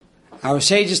Our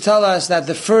sages tell us that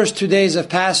the first 2 days of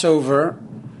Passover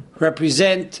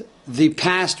represent the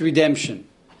past redemption,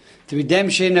 the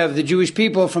redemption of the Jewish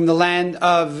people from the land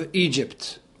of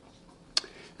Egypt.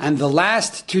 And the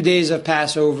last 2 days of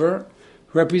Passover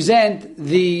represent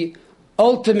the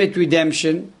ultimate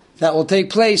redemption that will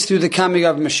take place through the coming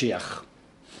of Mashiach.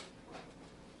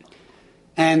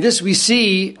 And this we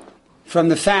see from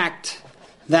the fact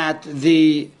that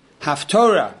the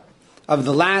Haftorah of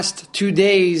the last 2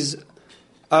 days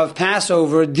of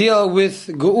Passover deal with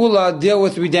Geula, deal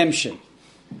with redemption.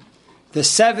 The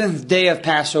seventh day of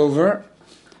Passover,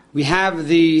 we have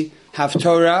the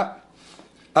Haftorah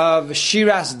of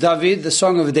Shiras David, the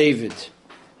Song of David.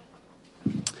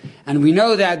 And we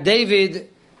know that David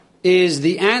is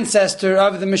the ancestor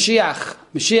of the Mashiach.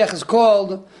 Mashiach is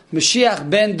called Mashiach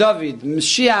ben David,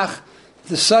 Mashiach,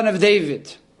 the son of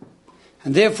David.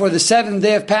 And therefore the seventh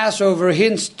day of Passover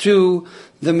hints to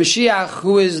the Mashiach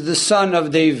who is the son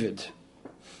of David.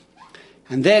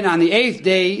 And then on the eighth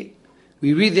day,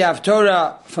 we read the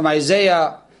Haftorah from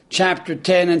Isaiah chapter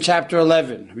 10 and chapter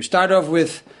 11. We start off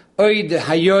with Oid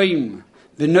Hayoim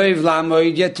B'Noiv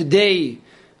Lamoid, yet today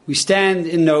we stand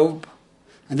in Nob.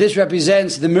 And this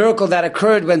represents the miracle that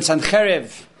occurred when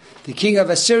Sancherev, the king of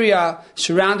Assyria,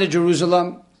 surrounded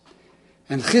Jerusalem.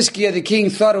 And Chizkiah, the king,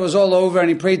 thought it was all over and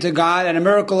he prayed to God. And a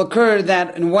miracle occurred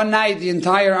that in one night the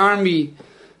entire army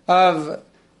of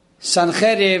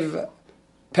Sancherev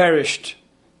perished.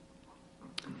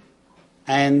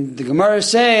 And the Gemara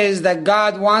says that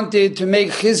God wanted to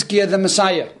make Chizkiah the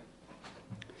Messiah.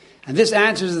 And this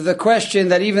answers the question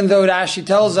that even though Rashi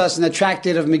tells us in the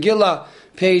Tractate of Megillah,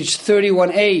 page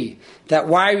 31a, that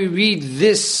why we read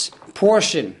this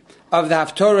portion of the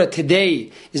Haftorah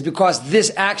today is because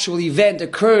this actual event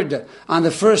occurred on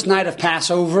the first night of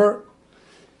Passover,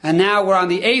 and now we're on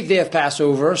the eighth day of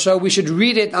Passover, so we should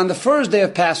read it on the first day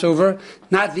of Passover,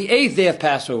 not the eighth day of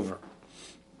Passover.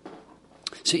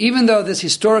 So even though this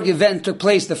historic event took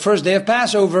place the first day of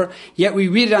Passover, yet we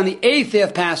read it on the eighth day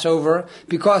of Passover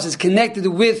because it's connected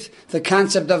with the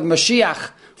concept of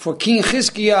Mashiach. For King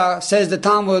Chizkiah, says the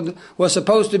Talmud, was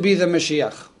supposed to be the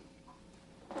Mashiach.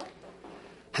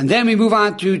 And then we move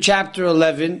on to chapter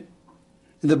 11,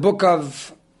 in the book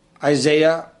of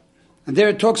Isaiah. And there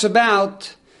it talks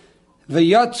about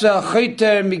V'yotza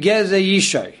choter migeze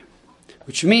yishai,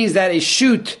 which means that a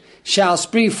shoot shall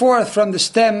spring forth from the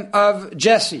stem of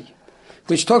Jesse,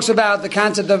 which talks about the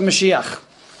concept of Mashiach.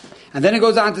 And then it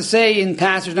goes on to say in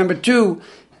passage number 2,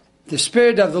 the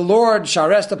Spirit of the Lord shall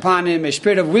rest upon him, a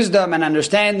spirit of wisdom and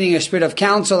understanding, a spirit of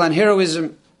counsel and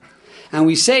heroism. And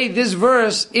we say this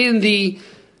verse in the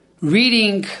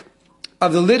reading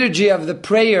of the liturgy of the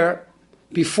prayer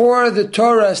before the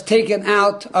Torah is taken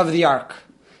out of the ark.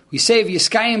 We say,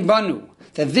 V'yiskayim banu,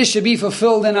 that this should be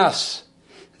fulfilled in us.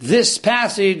 This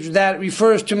passage that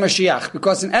refers to Mashiach,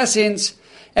 because in essence,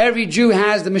 every Jew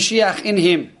has the Mashiach in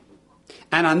him.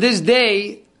 And on this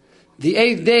day, the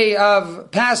eighth day of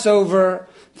Passover,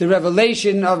 the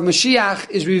revelation of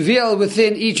Mashiach is revealed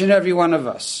within each and every one of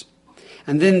us.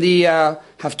 And then the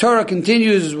Haftorah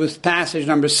continues with passage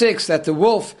number 6, that the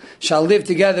wolf shall live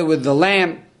together with the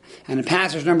lamb. And in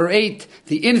passage number 8,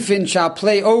 the infant shall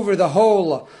play over the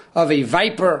hole of a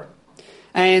viper.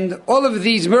 And all of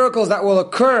these miracles that will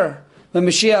occur when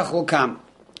Mashiach will come.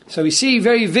 So we see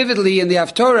very vividly in the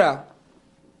Haftorah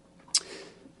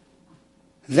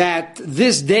that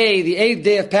this day, the eighth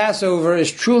day of Passover,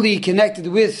 is truly connected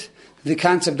with the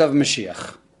concept of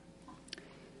Mashiach.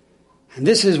 And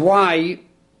this is why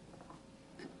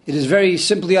it is very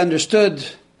simply understood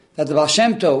that the Baal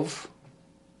Shem Tov,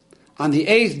 on the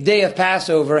eighth day of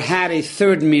Passover, had a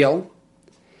third meal,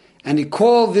 and he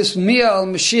called this meal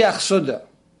Mashiach Suda,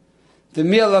 the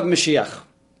meal of Mashiach.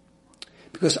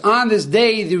 Because on this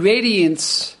day, the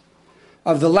radiance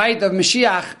of the light of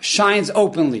Mashiach shines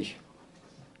openly.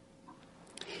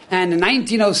 And in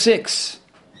 1906,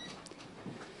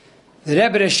 the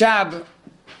Rebbe Rashab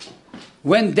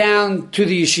went down to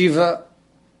the yeshiva,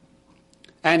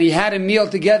 and he had a meal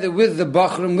together with the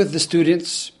Bachrim, with the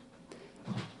students,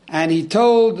 and he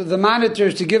told the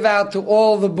monitors to give out to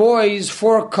all the boys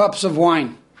 4 cups of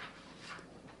wine.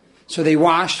 So they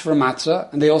washed for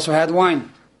matzah, and they also had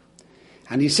wine.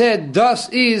 And he said, Das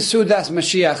is Sudas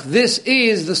Mashiach. This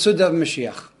is the Suda of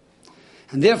Mashiach.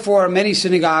 And therefore, many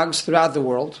synagogues throughout the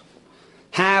world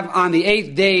have on the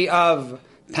eighth day of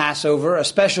Passover a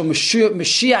special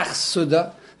Mashiach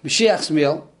Suda, Mashiach's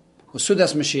meal, or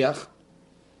Sudas Mashiach,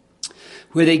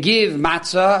 where they give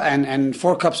matzah and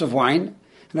 4 cups of wine.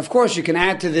 And of course, you can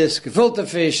add to this gefilte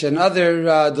fish and other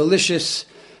delicious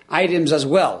items as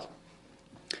well.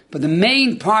 But the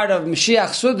main part of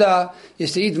Mashiach Suda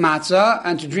is to eat matzah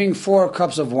and to drink 4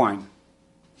 cups of wine.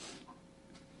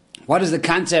 What is the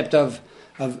concept of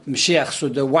Mashiach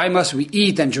Suda? Why must we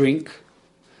eat and drink?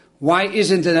 Why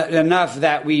isn't it enough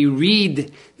that we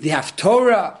read the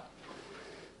Haftorah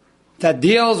that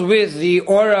deals with the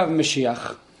aura of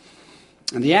Mashiach?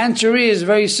 And the answer is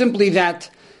very simply that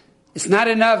it's not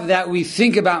enough that we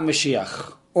think about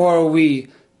Mashiach or we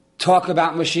talk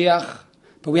about Mashiach,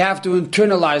 but we have to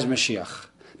internalize Mashiach.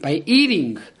 By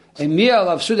eating a meal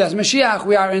of Sudas Mashiach,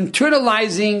 we are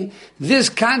internalizing this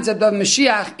concept of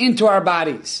Mashiach into our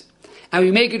bodies. And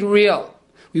we make it real.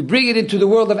 We bring it into the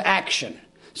world of action.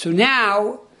 So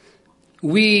now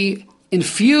we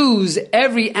infuse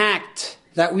every act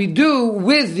that we do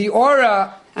with the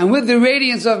aura and with the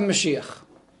radiance of Mashiach.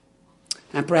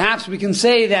 And perhaps we can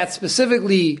say that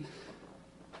specifically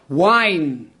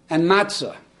wine and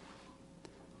matzah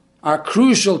are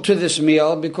crucial to this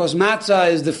meal because matzah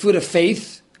is the food of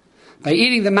faith. By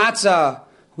eating the matzah,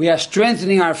 we are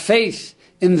strengthening our faith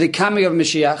in the coming of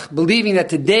Mashiach, believing that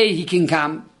today he can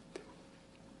come.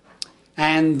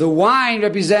 And the wine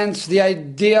represents the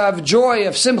idea of joy,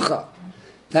 of simcha,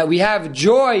 that we have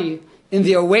joy in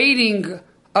the awaiting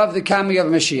of the coming of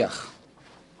Mashiach.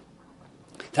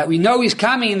 That we know he's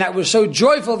coming and that we're so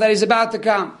joyful that he's about to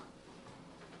come.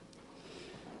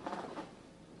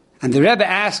 And the Rebbe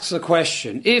asks a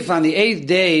question. If on the 8th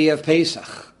day of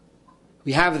Pesach,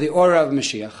 we have the aura of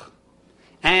Mashiach,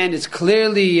 and it's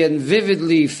clearly and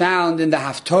vividly found in the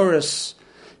Haftorahs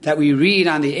that we read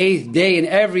on the 8th day in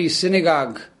every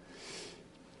synagogue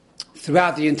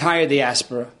throughout the entire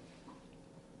diaspora,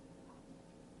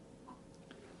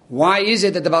 why is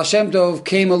it that the Baal Shem Tov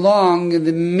came along in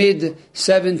the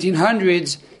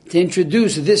mid-1700s to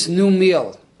introduce this new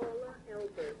meal?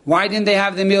 Why didn't they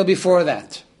have the meal before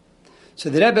that? So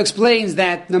the Rebbe explains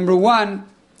that, number one,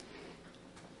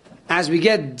 as we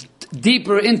get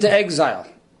deeper into exile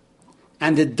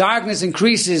and the darkness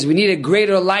increases, we need a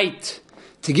greater light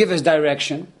to give us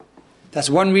direction. That's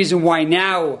one reason why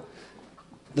now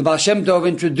the Baal Shem Tov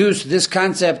introduced this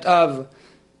concept of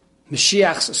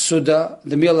Mashiach's Suda,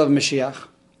 the meal of Mashiach.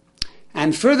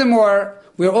 And furthermore,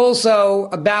 we're also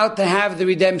about to have the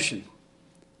redemption.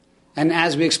 And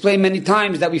as we explained many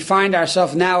times, that we find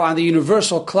ourselves now on the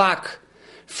universal clock,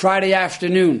 Friday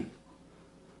afternoon,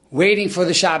 waiting for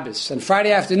the Shabbos. And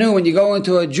Friday afternoon, when you go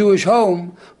into a Jewish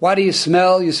home, what do you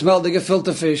smell? You smell the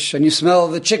gefilte fish, and you smell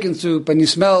the chicken soup, and you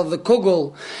smell the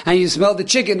kugel, and you smell the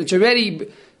chicken. It's already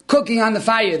cooking on the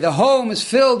fire. The home is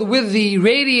filled with the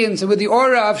radiance and with the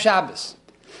aura of Shabbos.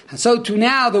 And so too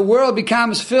now, the world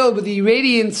becomes filled with the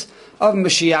radiance of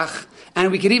Mashiach,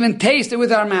 and we can even taste it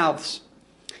with our mouths.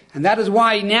 And that is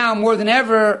why now, more than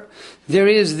ever, there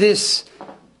is this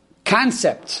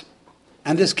concept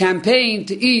and this campaign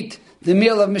to eat the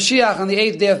meal of Mashiach on the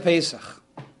 8th day of Pesach.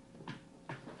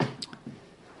 But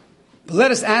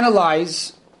let us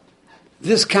analyze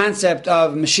this concept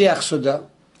of Mashiach Suda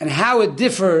and how it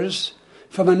differs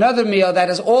from another meal that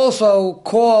is also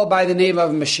called by the name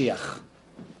of Mashiach.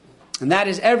 And that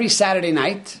is every Saturday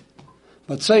night,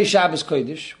 Motzei Shabbos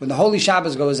Kodesh, when the Holy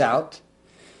Shabbos goes out,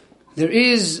 there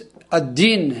is a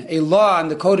din, a law in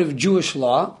the code of Jewish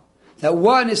law, that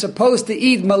one is supposed to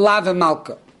eat malav and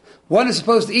malka. One is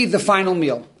supposed to eat the final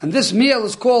meal. And this meal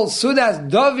is called Sudas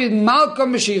David Malka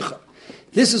Mashiach.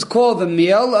 This is called the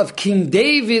meal of King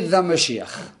David the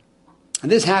Mashiach.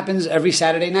 And this happens every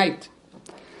Saturday night.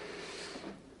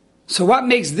 So what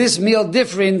makes this meal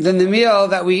different than the meal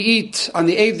that we eat on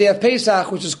the 8th day of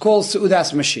Pesach, which is called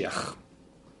Seudas Mashiach?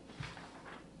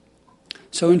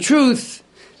 So in truth,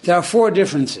 there are 4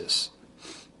 differences.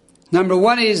 Number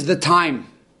 1 is the time.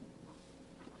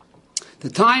 The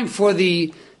time for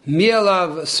the meal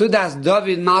of Sudas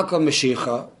David Malka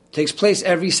Mashiach takes place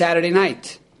every Saturday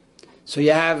night. So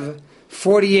you have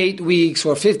 48 weeks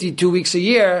or 52 weeks a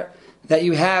year that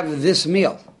you have this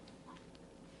meal.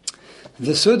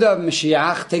 The Suda of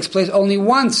Mashiach takes place only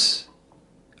once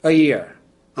a year,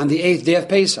 on the 8th day of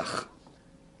Pesach.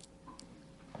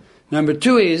 Number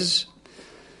 2 is,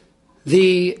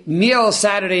 the meal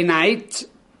Saturday night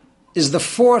is the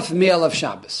 4th meal of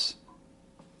Shabbos.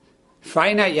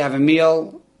 Friday night you have a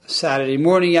meal, Saturday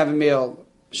morning you have a meal,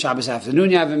 Shabbos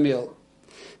afternoon you have a meal.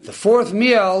 The 4th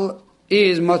meal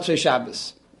is Motzei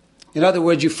Shabbos. In other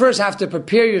words, you first have to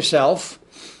prepare yourself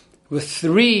with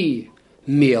 3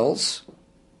 meals,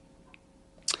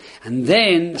 and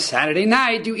then Saturday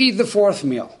night you eat the 4th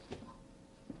meal.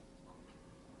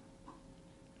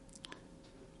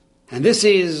 And this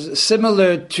is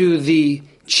similar to the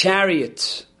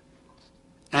chariot,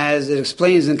 as it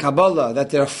explains in Kabbalah, that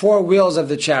there are 4 wheels of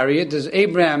the chariot. There's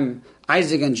Abraham,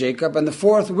 Isaac and Jacob, and the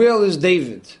fourth will is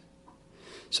David.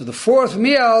 So the fourth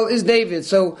meal is David.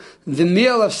 So the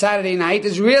meal of Saturday night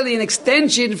is really an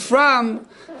extension from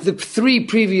the three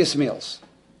previous meals.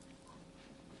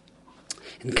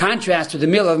 In contrast to the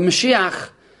meal of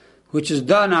Mashiach, which is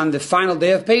done on the final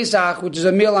day of Pesach, which is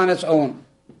a meal on its own.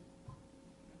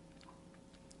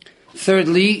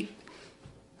 Thirdly,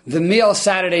 the meal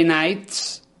Saturday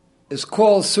night is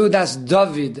called Sudas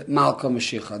David Malka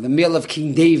Mashiach, the meal of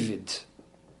King David.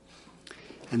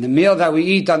 And the meal that we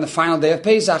eat on the final day of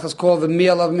Pesach is called the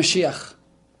meal of Mashiach.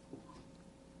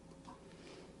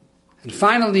 And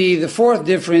finally, the fourth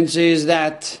difference is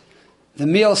that the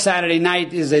meal Saturday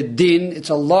night is a din, it's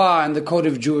a law in the code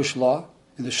of Jewish law,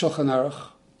 in the Shulchan Aruch.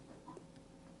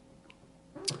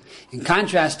 In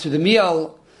contrast to the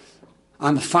meal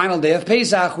on the final day of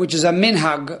Pesach, which is a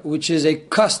minhag, which is a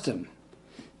custom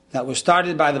that was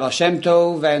started by the Baal Shem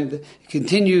Tov and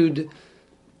continued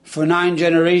for 9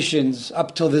 generations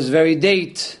up till this very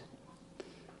date,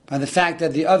 by the fact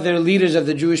that the other leaders of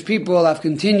the Jewish people have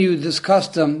continued this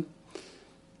custom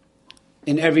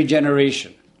in every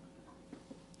generation.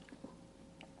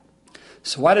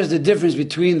 So what is the difference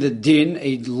between the din,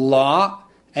 a law,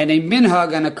 and a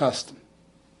minhag, and a custom?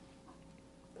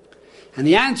 And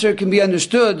the answer can be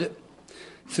understood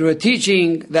through a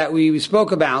teaching that we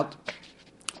spoke about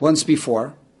once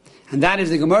before, and that is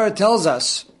the Gemara tells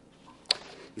us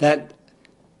that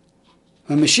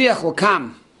when Mashiach will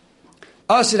come,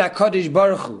 Asir HaKadosh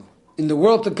Baruch Hu, in the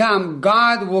world to come,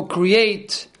 God will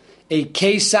create a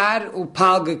Kesar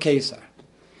upalga Kesar.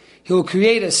 He will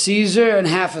create a Caesar and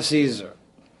half a Caesar.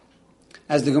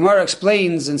 As the Gemara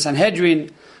explains in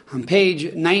Sanhedrin on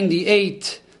page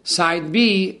 98, side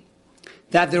B,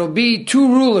 that there will be 2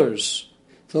 rulers.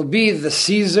 There will be the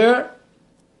Caesar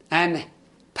and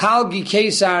Palgi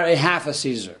Kesar, a half a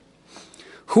Caesar.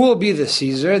 Who will be the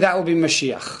Caesar? That will be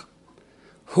Mashiach.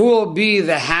 Who will be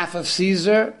the half of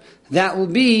Caesar? That will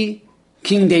be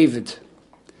King David.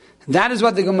 That is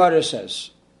what the Gemara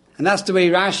says. And that's the way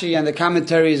Rashi and the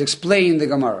commentaries explain the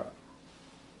Gemara.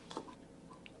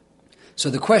 So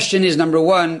the question is, number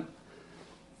one,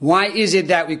 why is it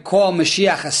that we call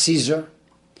Mashiach a Caesar?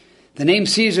 The name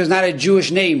Caesar is not a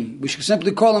Jewish name. We should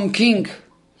simply call him king.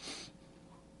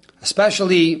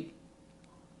 Especially,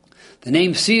 the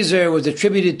name Caesar was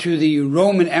attributed to the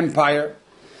Roman Empire,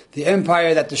 the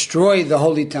empire that destroyed the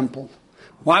Holy Temple.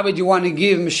 Why would you want to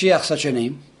give Mashiach such a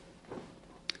name?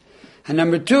 And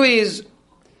number two is,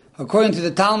 according to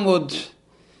the Talmud,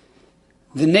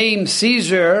 the name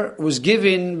Caesar was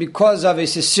given because of a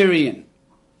Caesarean.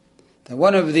 That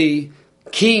one of the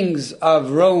kings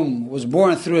of Rome was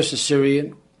born through a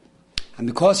Caesarean. And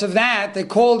because of that, they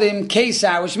called him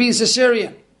Caesar, which means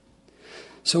Caesarean.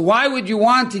 So why would you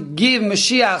want to give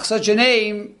Mashiach such a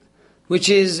name, which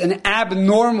is an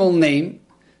abnormal name,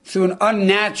 through an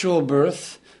unnatural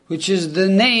birth, which is the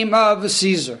name of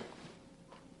Caesar?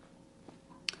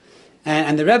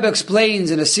 And the Rebbe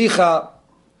explains in a Sikha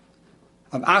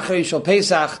of Acharei Shel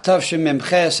Pesach, Tavshin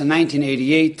Memches in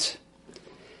 1988,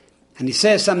 and he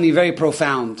says something very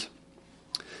profound.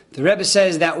 The Rebbe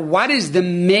says that what is the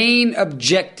main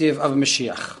objective of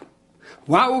Mashiach?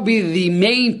 What will be the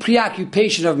main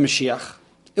preoccupation of Mashiach?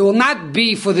 It will not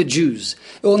be for the Jews.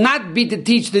 It will not be to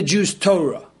teach the Jews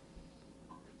Torah.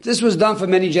 This was done for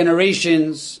many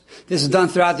generations. This is done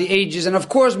throughout the ages. And of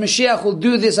course, Mashiach will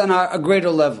do this on a greater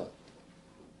level.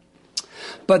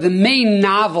 But the main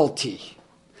novelty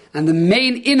and the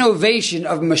main innovation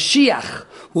of Mashiach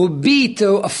will be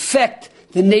to affect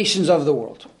the nations of the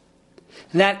world.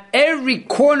 That every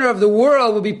corner of the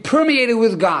world will be permeated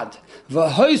with God. That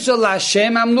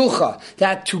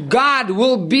to God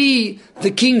will be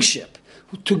the kingship.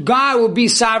 To God will be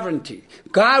sovereignty.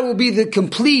 God will be the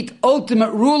complete,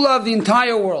 ultimate ruler of the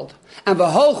entire world. And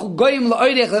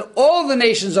that all the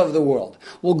nations of the world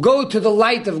will go to the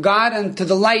light of God and to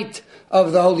the light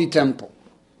of the Holy Temple.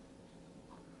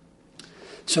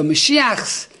 So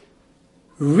Mashiach's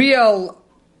real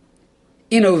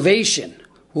innovation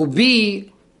will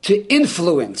be to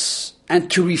influence and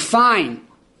to refine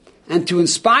and to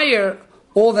inspire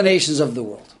all the nations of the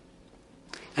world.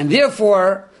 And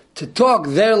therefore, to talk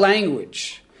their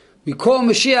language, we call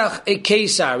Mashiach a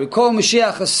Caesar, we call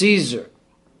Mashiach a Caesar,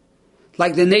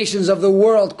 like the nations of the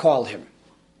world call him.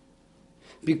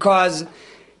 Because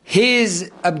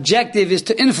his objective is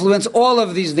to influence all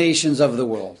of these nations of the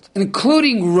world,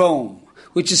 including Rome,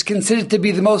 which is considered to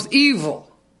be the most evil,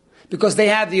 because they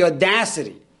have the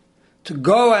audacity to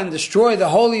go and destroy the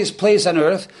holiest place on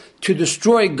earth, to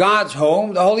destroy God's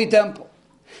home, the Holy Temple.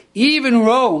 Even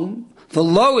Rome the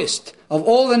lowest of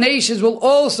all the nations, will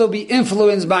also be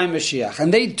influenced by Mashiach.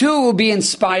 And they too will be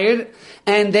inspired,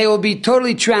 and they will be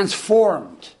totally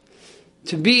transformed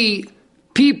to be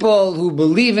people who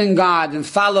believe in God and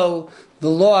follow the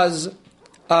laws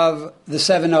of the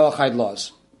 7 Noahide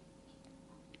laws.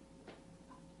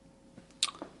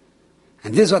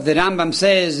 And this is what the Rambam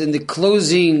says in the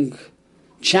closing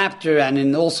chapter and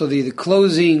in also the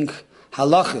closing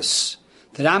halachas.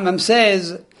 The Rambam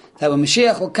says that when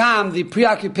Mashiach will come, the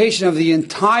preoccupation of the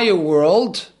entire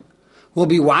world will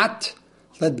be what?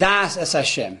 Ladas es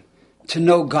Hashem, to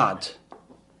know God.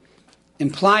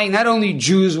 Implying not only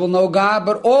Jews will know God,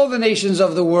 but all the nations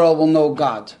of the world will know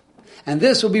God. And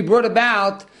this will be brought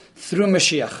about through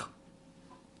Mashiach.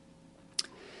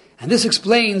 And this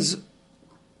explains,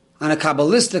 on a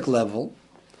Kabbalistic level,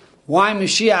 why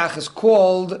Mashiach is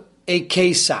called a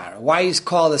Caesar, why he's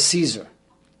called a Caesar.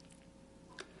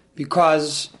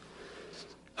 Because,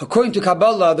 according to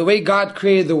Kabbalah, the way God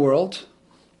created the world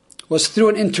was through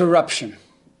an interruption,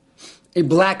 a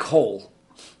black hole.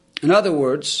 In other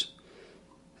words,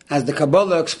 as the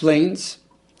Kabbalah explains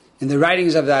in the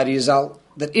writings of the Arizal,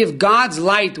 that if God's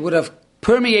light would have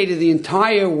permeated the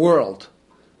entire world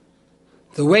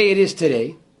the way it is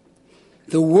today,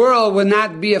 the world would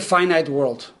not be a finite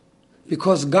world.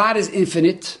 Because God is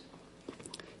infinite,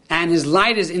 and His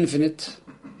light is infinite,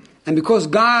 and because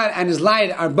God and His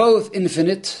light are both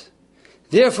infinite,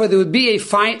 therefore there would be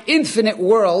a infinite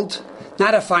world,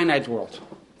 not a finite world.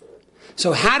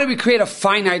 So how do we create a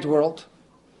finite world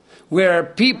where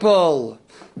people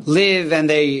live and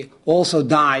they also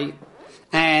die,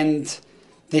 and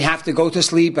they have to go to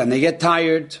sleep and they get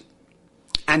tired,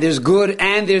 and there's good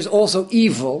and there's also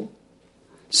evil,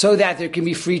 so that there can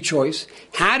be free choice?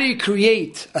 How do you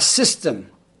create a system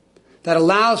that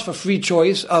allows for free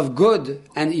choice of good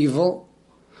and evil?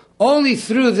 Only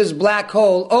through this black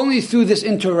hole, only through this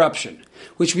interruption,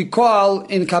 which we call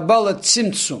in Kabbalah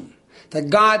tzimtzum, that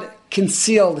God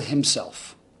concealed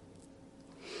Himself.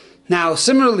 Now,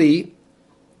 similarly,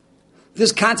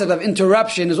 this concept of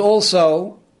interruption is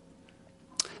also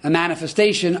a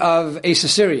manifestation of a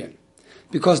Caesarean,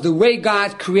 because the way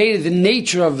God created the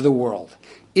nature of the world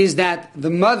is that the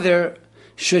mother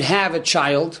should have a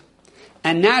child,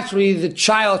 and naturally the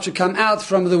child should come out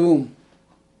from the womb.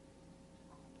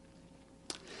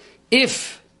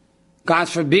 If, God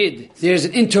forbid, there's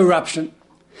an interruption,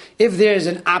 if there's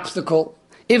an obstacle,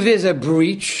 if there's a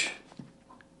breach,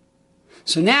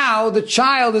 so now the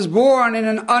child is born in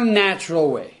an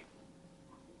unnatural way.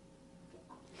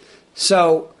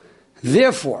 So,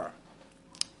 therefore,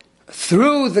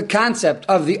 through the concept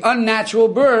of the unnatural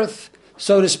birth,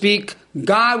 so to speak,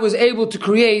 God was able to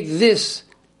create this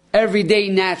everyday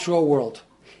natural world.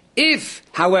 If,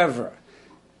 however,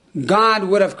 God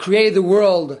would have created the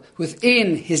world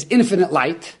within His infinite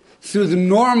light, through the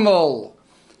normal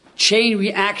chain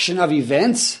reaction of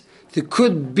events, there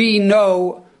could be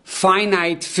no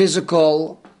finite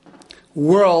physical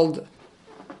world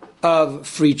of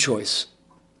free choice.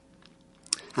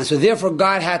 And so therefore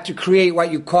God had to create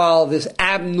what you call this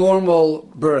abnormal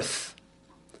birth,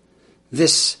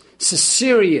 this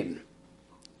Caesarean,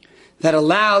 that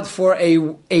allowed for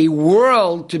a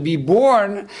world to be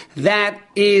born that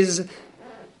is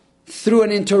through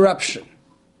an interruption.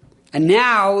 And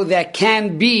now there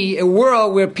can be a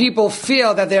world where people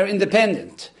feel that they're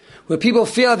independent, where people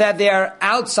feel that they are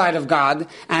outside of God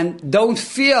and don't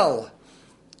feel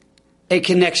a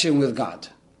connection with God.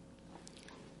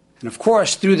 And of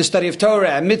course, through the study of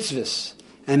Torah and mitzvahs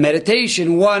and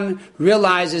meditation, one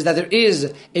realizes that there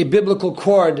is a biblical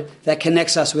cord that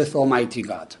connects us with Almighty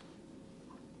God.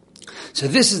 So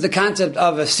this is the concept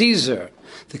of a Caesar,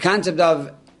 the concept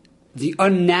of the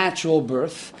unnatural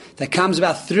birth that comes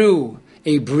about through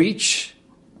a breach,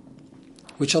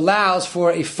 which allows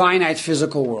for a finite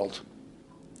physical world.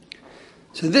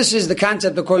 So this is the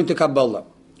concept according to Kabbalah.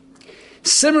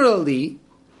 Similarly,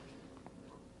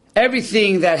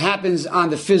 everything that happens on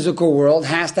the physical world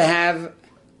has to have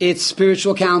its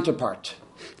spiritual counterpart.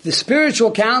 The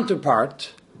spiritual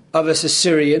counterpart of a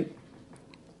Caesarean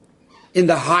in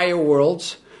the higher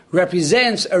worlds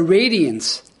represents a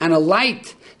radiance and a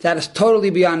light that is totally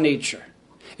beyond nature.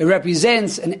 It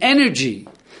represents an energy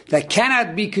that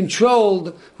cannot be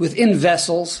controlled within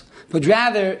vessels, but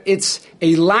rather it's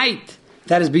a light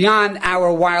that is beyond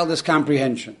our wildest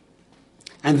comprehension.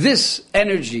 And this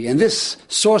energy and this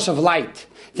source of light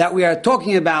that we are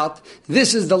talking about,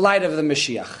 this is the light of the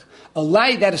Mashiach, a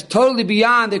light that is totally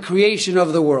beyond the creation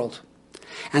of the world.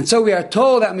 And so we are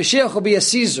told that Mashiach will be a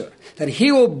Caesar, that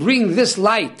he will bring this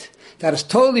light that is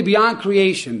totally beyond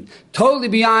creation, totally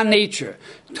beyond nature,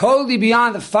 totally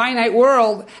beyond the finite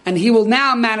world, and he will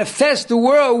now manifest the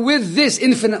world with this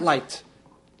infinite light.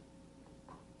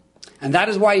 And that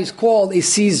is why he's called a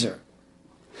Caesar.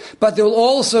 But there will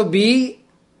also be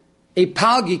a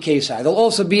Palgi Kesar. There will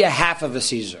also be a half of a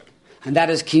Caesar. And that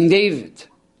is King David.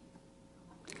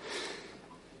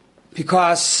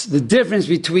 Because the difference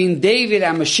between David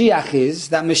and Mashiach is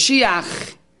that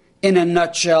Mashiach, in a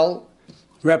nutshell,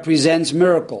 represents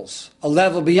miracles, a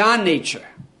level beyond nature.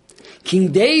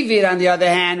 King David, on the other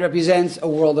hand, represents a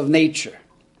world of nature.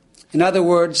 In other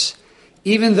words,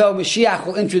 even though Mashiach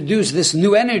will introduce this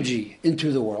new energy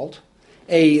into the world,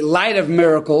 a light of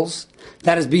miracles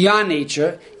that is beyond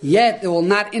nature, yet it will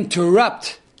not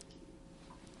interrupt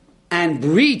and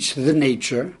breach the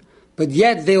nature, but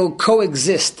yet they will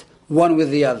coexist one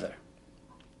with the other.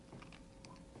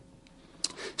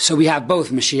 So we have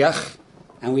both Mashiach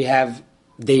and we have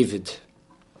David.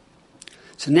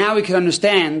 So now we can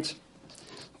understand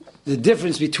the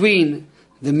difference between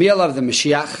the meal of the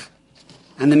Mashiach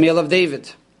and the meal of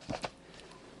David.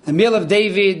 The meal of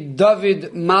David,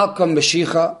 David Malcolm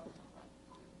Beshicha,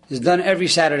 is done every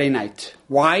Saturday night.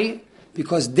 Why?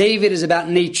 Because David is about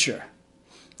nature.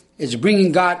 It's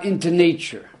bringing God into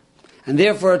nature. And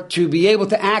therefore, to be able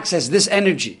to access this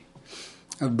energy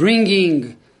of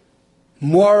bringing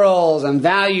morals and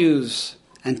values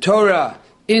and Torah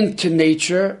into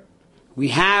nature, we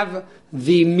have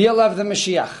the meal of the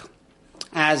Mashiach.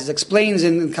 As it explains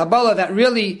in Kabbalah, that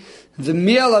really the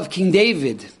meal of King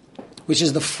David, which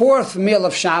is the fourth meal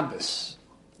of Shabbos,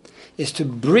 is to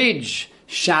bridge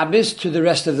Shabbos to the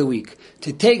rest of the week.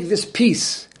 To take this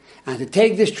peace, and to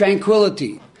take this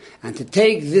tranquility, and to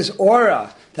take this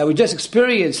aura that we just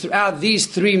experienced throughout these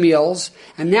three meals,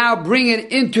 and now bring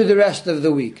it into the rest of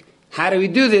the week. How do we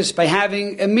do this? By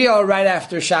having a meal right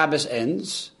after Shabbos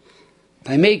ends,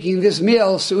 by making this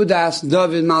meal Seudas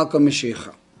David Malcolm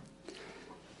Mashiach.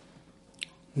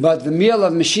 But the meal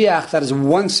of Mashiach, that is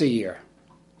once a year,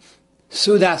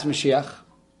 Seudas Mashiach,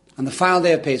 on the final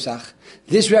day of Pesach,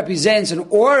 this represents an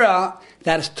aura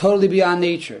that is totally beyond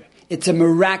nature. It's a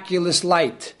miraculous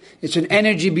light. It's an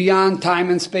energy beyond time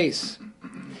and space.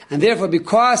 And therefore,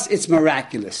 because it's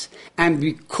miraculous, and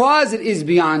because it is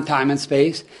beyond time and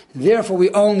space, therefore we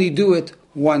only do it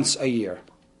once a year.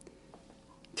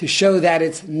 To show that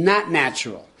it's not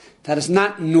natural, that it's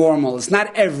not normal, it's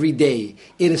not every day.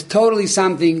 It is totally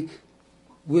something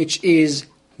which is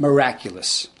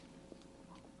miraculous.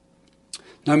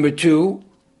 Number two,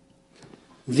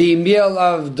 the meal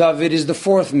of David is the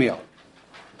fourth meal.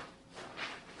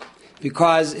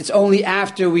 Because it's only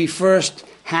after we first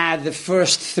had the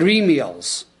first three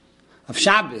meals of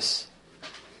Shabbos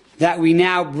that we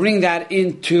now bring that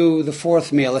into the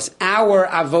fourth meal. It's our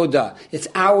avoda, it's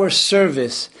our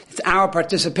service, it's our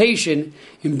participation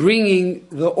in bringing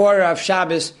the order of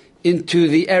Shabbos into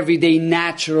the everyday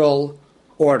natural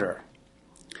order.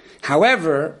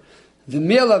 However, the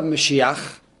meal of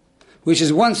Mashiach, which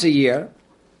is once a year,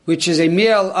 which is a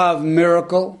meal of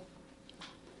miracle,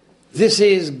 this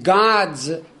is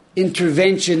God's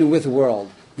intervention with the world.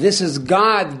 This is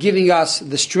God giving us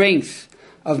the strength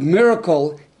of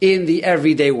miracle in the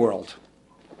everyday world.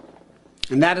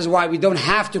 And that is why we don't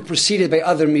have to precede it by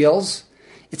other meals.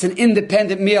 It's an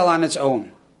independent meal on its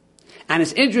own. And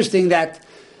it's interesting that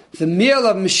the meal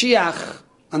of Mashiach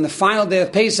on the final day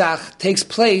of Pesach takes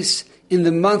place in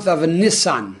the month of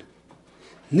Nisan.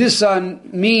 Nisan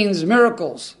means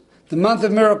miracles, the month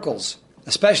of miracles.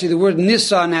 Especially the word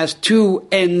Nisan has two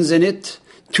N's in it,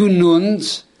 two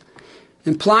nuns,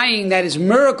 implying that it's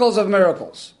miracles of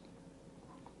miracles.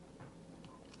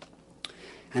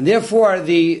 And therefore,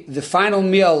 the final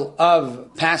meal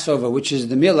of Passover, which is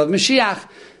the meal of Mashiach,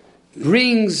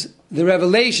 brings the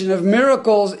revelation of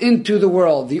miracles into the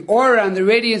world, the aura and the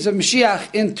radiance of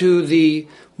Mashiach into the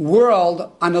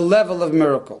world on a level of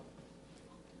miracle.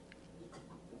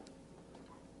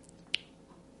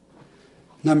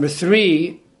 Number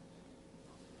three,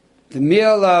 the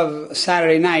meal of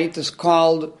Saturday night is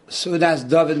called Seudas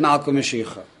David Malcolm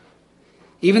Mashiach.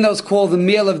 Even though it's called the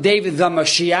meal of David the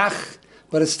Mashiach,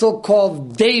 but it's still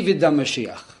called David the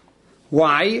Mashiach.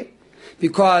 Why?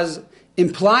 Because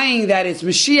implying that it's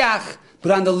Mashiach,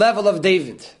 but on the level of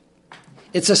David.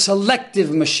 It's a selective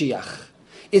Mashiach.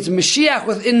 It's Mashiach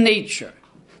within nature.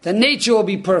 That nature will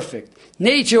be perfect.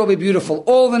 Nature will be beautiful.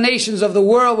 All the nations of the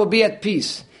world will be at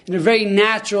peace in a very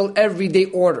natural, everyday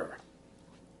order.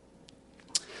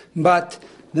 But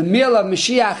the meal of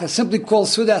Mashiach is simply called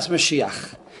Seudas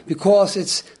Mashiach, because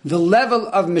it's the level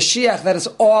of Mashiach that is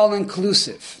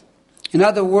all-inclusive. In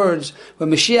other words, when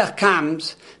Mashiach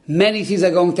comes, many things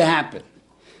are going to happen.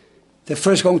 They're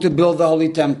first going to build the Holy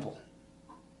Temple.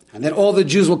 And then all the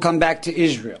Jews will come back to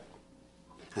Israel.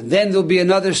 And then there'll be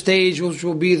another stage which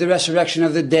will be the resurrection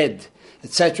of the dead,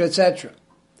 etc., etc.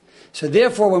 So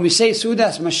therefore, when we say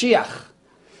Seudas Mashiach,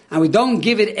 and we don't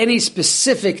give it any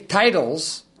specific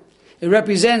titles, it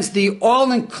represents the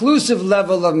all-inclusive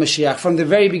level of Mashiach, from the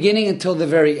very beginning until the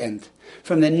very end.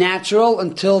 From the natural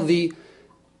until the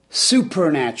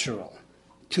supernatural,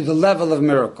 to the level of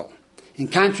miracle. In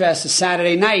contrast to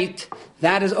Saturday night,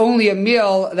 that is only a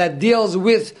meal that deals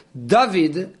with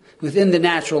David within the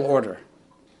natural order.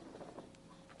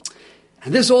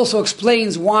 And this also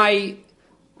explains why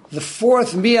the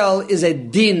fourth meal is a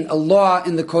din, a law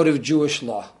in the code of Jewish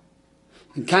law.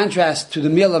 In contrast to the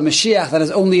meal of Mashiach, that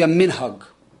is only a minhag.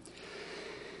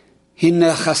 In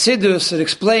Chassidus, it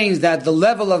explains that the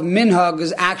level of minhag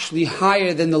is actually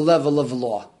higher than the level of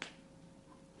law.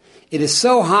 It is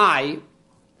so high,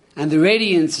 and the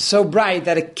radiance is so bright,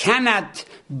 that it cannot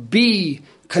be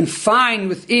confined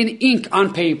within ink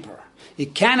on paper.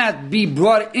 It cannot be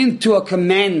brought into a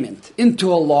commandment,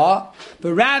 into a law,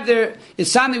 but rather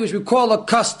it's something which we call a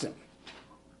custom.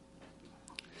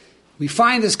 We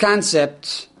find this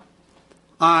concept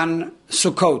on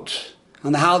Sukkot,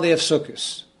 on the holiday of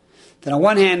Sukkot. That on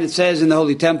one hand it says in the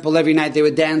Holy Temple every night they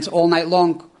would dance all night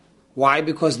long. Why?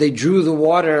 Because they drew the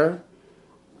water,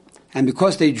 and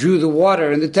because they drew the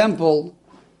water in the temple,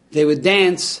 they would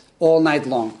dance all night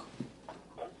long.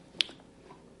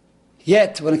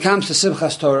 Yet, when it comes to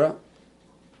Simchas Torah,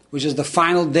 which is the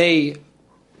final day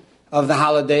of the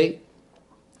holiday,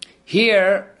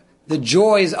 here the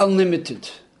joy is unlimited.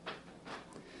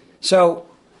 So,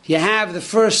 you have the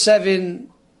first 7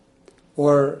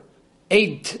 or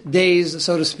 8 days,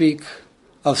 so to speak,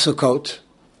 of Sukkot.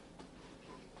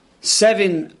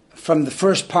 7 from the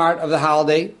first part of the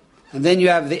holiday, and then you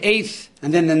have the 8th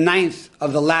and then the 9th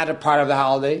of the latter part of the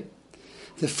holiday.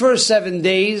 The first 7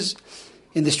 days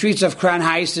in the streets of Crown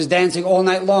Heights is dancing all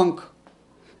night long.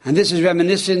 And this is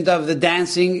reminiscent of the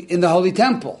dancing in the Holy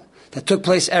Temple that took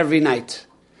place every night.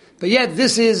 But yet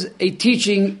this is a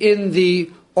teaching in the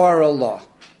oral law.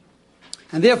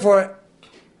 And therefore,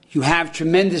 you have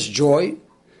tremendous joy,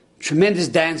 tremendous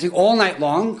dancing all night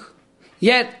long,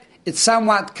 yet it's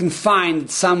somewhat confined,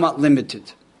 somewhat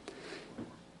limited.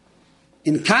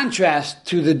 In contrast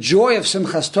to the joy of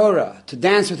Simchas Torah, to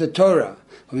dance with the Torah,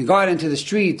 when we go out into the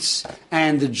streets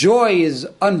and the joy is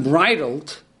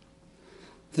unbridled,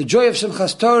 the joy of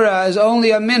Simchas Torah is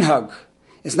only a minhag.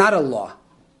 It's not a law.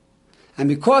 And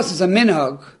because it's a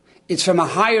minhag, it's from a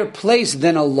higher place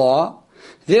than a law.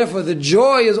 Therefore, the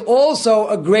joy is also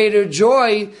a greater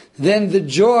joy than the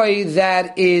joy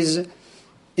that is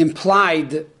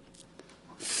implied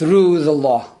through the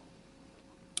law.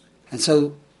 And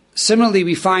so, similarly,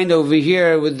 we find over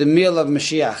here with the meal of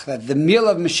Mashiach, that the meal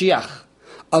of Mashiach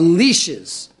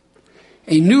unleashes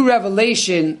a new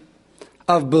revelation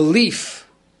of belief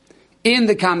in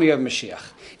the coming of Mashiach.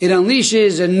 It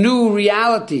unleashes a new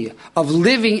reality of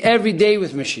living every day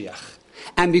with Mashiach.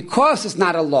 And because it's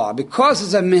not a law, because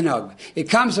it's a minhag, it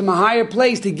comes from a higher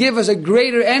place to give us a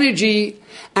greater energy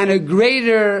and a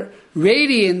greater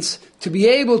radiance to be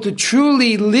able to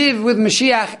truly live with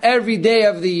Mashiach every day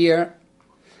of the year,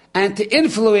 and to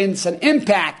influence and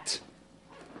impact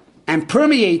and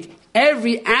permeate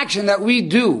every action that we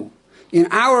do in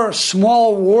our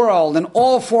small world, in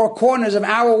all 4 corners of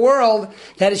our world,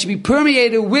 that it should be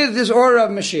permeated with this aura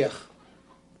of Mashiach.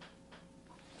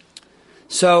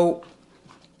 So,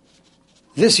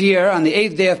 this year, on the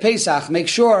 8th day of Pesach, make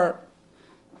sure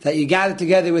that you gather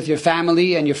together with your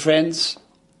family and your friends,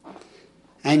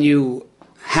 and you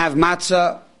have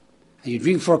matzah, and you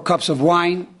drink 4 cups of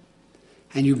wine,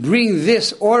 and you bring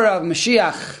this aura of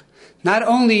Mashiach not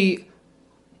only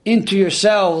into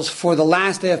yourselves for the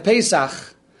last day of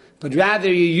Pesach, but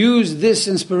rather you use this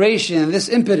inspiration and this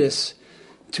impetus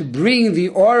to bring the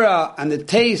aura and the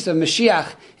taste of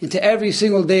Mashiach into every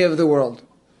single day of the world,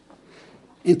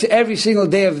 into every single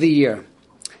day of the year.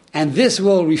 And this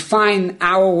will refine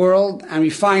our world and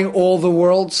refine all the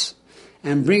worlds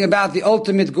and bring about the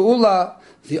ultimate geula,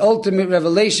 the ultimate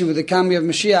revelation with the coming of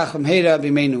Mashiach.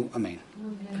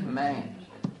 Amen.